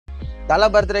தல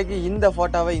பர்த்டேக்கு இந்த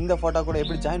போட்டோ கூட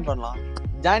எப்படி ஜாயின் பண்ணலாம்?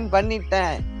 ஜாயின்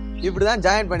பண்ணிட்டேன். இப்படிதான்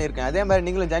ஜாயின் பண்ணியிருக்கேன். அதே மாதிரி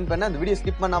நீங்களும் ஜாயின் பண்ண அந்த வீடியோ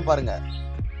ஸ்கிப் பண்ணா பாருங்க.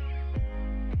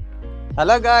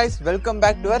 Hello guys, welcome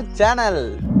back to our channel.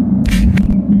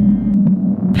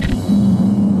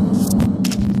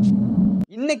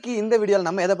 இன்னைக்கு இந்த வீடியோவில்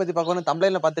நம்ம எதை பத்தி பார்க்கணும்,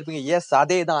 தம்ப்ளைன்ல பார்த்துருப்பீங்க. எஸ்,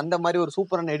 அதே தான். அந்த மாதிரி ஒரு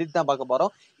சூப்பரான எடிட் தான் பார்க்க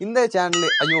போறோம். இந்த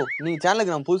சேனல் நீங்க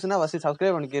சேனலுக்கு நம்ம புதுசுனா ஃபர்ஸ்ட்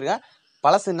சப்ஸ்கிரைப் பண்ணிக்கிறீங்க.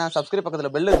 பழசுனா சப்ஸ்கிரைப்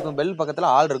பக்கத்தில் பெல் இருக்கும், பெல் பக்கத்தில்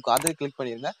ஆல் இருக்கும், அதை கிளிக்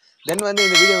பண்ணிருங்க. தென் இந்த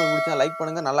வீடியோ பிடிச்சா லைக்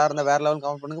பண்ணுங்க, நல்லா இருந்தால் வேற லெவல்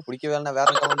கமெண்ட் பண்ணுங்க, பிடிக்கவே இல்லைனா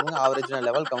வேற கமெண்ட் பண்ணுங்க, ஆவரேஜ்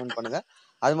லெவல் கமெண்ட் பண்ணுங்க.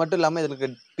 அது மட்டும் இல்லாமல் இதுக்கு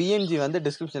பிஎன்ஜி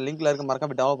டிஸ்கிரிப்ஷன் லிங்க்ல இருக்க,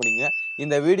 மறக்காம டவுன்லோட் பண்ணிங்க.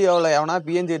 இந்த வீடியோவில் எவனா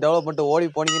பிஎன்ஜி டெவலப் பண்ணிட்டு ஓடி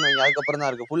போனீங்கன்னு அதுக்கப்புறம் தான்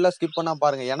இருக்கு. ஃபுல்லாக ஸ்கிப் பண்ணா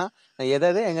பாருங்க. ஏன்னா நான்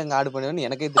எதை எங்க ஆட் பண்ணுவேன்னு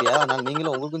எனக்கே தெரியாது, அதனால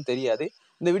நீங்களும் உங்களுக்கும் தெரியாது.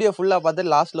 இந்த வீடியோ ஃபுல்லாக பார்த்து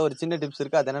லாஸ்ட்டில் ஒரு சின்ன டிப்ஸ்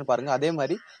இருக்குது, அது என்னன்னு பாருங்கள். அதே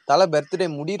மாதிரி தலை பர்த்டே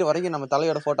முடிகிற வரைக்கும் நம்ம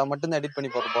தலையோட ஃபோட்டோ மட்டும்தான் எடிட் பண்ணி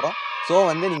பார்க்க போகிறோம். ஸோ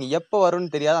நீங்கள் எப்போ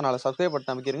வரும்னு தெரியாது, அதனால் சப்ஸ்கிரைப்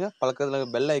பண்ணி அமைக்கிறீங்க,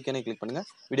 பக்கத்தில் பெல் ஐக்கனே கிளிக் பண்ணுங்கள்.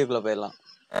 வீடியோக்குள்ளே போயிடலாம்.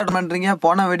 ஆட் பண்ணுறீங்க.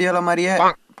 போன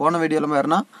வீடியோவில்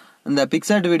மாதிரினா இந்த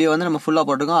பிக்சார்ட் வீடியோ நம்ம ஃபுல்லாக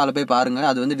போட்டுருக்கோம், அதில் போய் பாருங்கள்.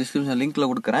 அது டிஸ்கிரிப்ஷன் லிங்க்கில்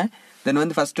கொடுக்குறேன்.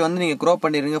 தென் ஃபஸ்ட்டு நீங்கள் க்ரோப்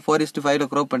பண்ணிடுறீங்க. 4:5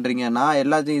 க்ரோப் பண்ணுறீங்க. நான்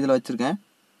எல்லாத்தையும் இதில் வச்சுருக்கேன்.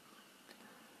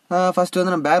 ஃபஸ்ட்டு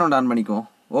நம்ம பேக்ரவுண்ட் ஆன் பண்ணிக்குவோம்.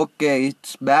 Okay,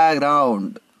 it's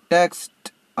background text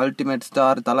ultimate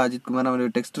star தலை அஜித் குமார்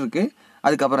ஒரு டெக்ஸ்ட் இருக்குது.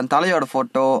 அதுக்கப்புறம் தலையோட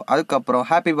ஃபோட்டோ, அதுக்கப்புறம்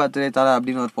ஹாப்பி பர்த்டே தலை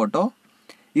அப்படின்னு ஒரு ஃபோட்டோ.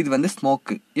 இது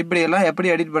ஸ்மோக்கு. இப்படியெல்லாம் எப்படி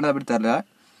எடிட் பண்ண அப்படி தரல.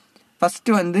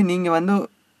 ஃபஸ்ட்டு நீங்கள்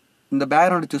இந்த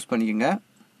பேக்ரவுண்டு சூஸ் பண்ணிக்கோங்க.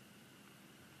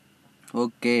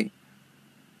 ஓகே,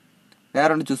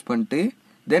 பேக்ரவுண்டு சூஸ் பண்ணிட்டு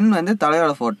தென்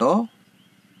தலையோட ஃபோட்டோ,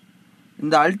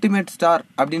 இந்த அல்டிமேட் ஸ்டார்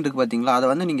அப்படின்னு இருக்கு பார்த்தீங்களா,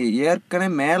 அதை நீங்கள் ஏற்கனவே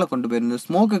மேலே கொண்டு போயிருந்த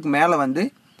ஸ்மோக்குக்கு மேலே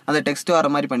அந்த டெக்ஸ்ட் வர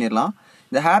மாதிரி பண்ணிடலாம்.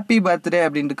 இந்த ஹாப்பி பர்த்டே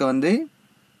அப்படின்ட்டு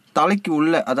தலைக்கு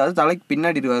உள்ள, அதாவது தலைக்கு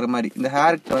பின்னாடி வர மாதிரி, இந்த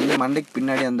ஹேருக்கு மண்டைக்கு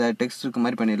பின்னாடி அந்த டெக்ஸ்ட் இருக்க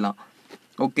மாதிரி பண்ணிடலாம்.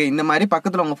 ஓகே, இந்த மாதிரி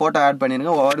பக்கத்தில் உங்கள் ஃபோட்டோ ஆட்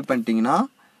பண்ணிடுங்க. ஆட் பண்ணிட்டீங்கன்னா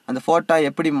அந்த ஃபோட்டோ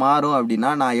எப்படி மாறும் அப்படின்னா,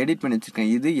 நான் எடிட் பண்ணி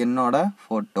வச்சுருக்கேன். இது என்னோட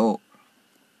ஃபோட்டோ.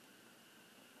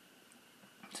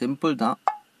 சிம்பிள் தான்,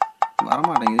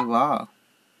 வரமாட்டேங்குது. வா,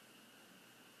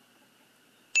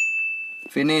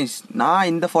 ஃபினிஷ். நான்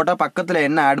இந்த ஃபோட்டோ பக்கத்தில்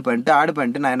என்ன ஆட்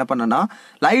பண்ணிட்டு நான் என்ன பண்ணேன்னா,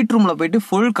 லைட் ரூமில் போயிட்டு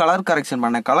ஃபுல் கலர் கரெக்ஷன்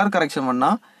பண்ணேன். கலர் கரெக்ஷன்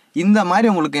பண்ணால் இந்த மாதிரி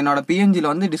உங்களுக்கு என்னோட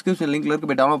பிஎன்ஜியில் டிஸ்கிரிப்ஷன் லிங்க்ல இருக்கு,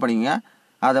 போய் டவுன்லோட் பண்ணிங்க.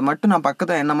 அதை மட்டும் நான்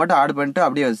பக்கத்தில் என்ன மட்டும் ஆட் பண்ணிட்டு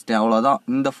அப்படியே வச்சுட்டேன். அவ்வளோதான்.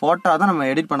 இந்த ஃபோட்டோ தான் நம்ம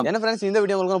எடிட் பண்ண. என்ன ஃப்ரெண்ட்ஸ், இந்த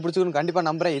வீடியோ உங்களுக்கு பிடிச்சிருக்குன்னு கண்டிப்பாக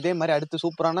நம்புறேன். இதே மாதிரி அடுத்து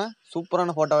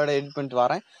சூப்பரான ஃபோட்டோவோட எடிட் பண்ணிட்டு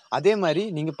வரேன். அதே மாதிரி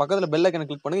நீங்கள் பக்கத்தில் பெல் ஐக்கனை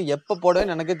கிளிக் பண்ணுங்கள். எப்போ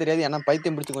போடுவேன்னு எனக்கே தெரியாது, ஏன்னா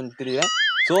பைத்தியம் பிடிச்சி கொஞ்சம் தெரியும்.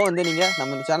 ஸோ நீங்கள்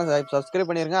நம்ம சேனல் சப்ஸ்கிரைப்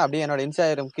பண்ணிருங்க. அப்படியே என்னோட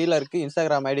இன்ஸ்டாகிராம் கீழே இருக்குது.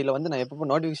 இன்ஸ்டாகிராம் ஐடியில் நான்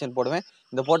எப்போ நோட்டிஃபிகேஷன் போடுவேன்,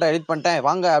 இந்த ஃபோட்டோ எடிட் பண்ணிட்டேன்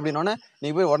வாங்க அப்படின்னோடனே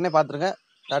நீங்கள் போய் உடனே பார்த்துருங்க.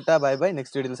 Tata, by by.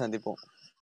 நெக்ஸ்ட் வீடியோவில் சந்திப்போம்.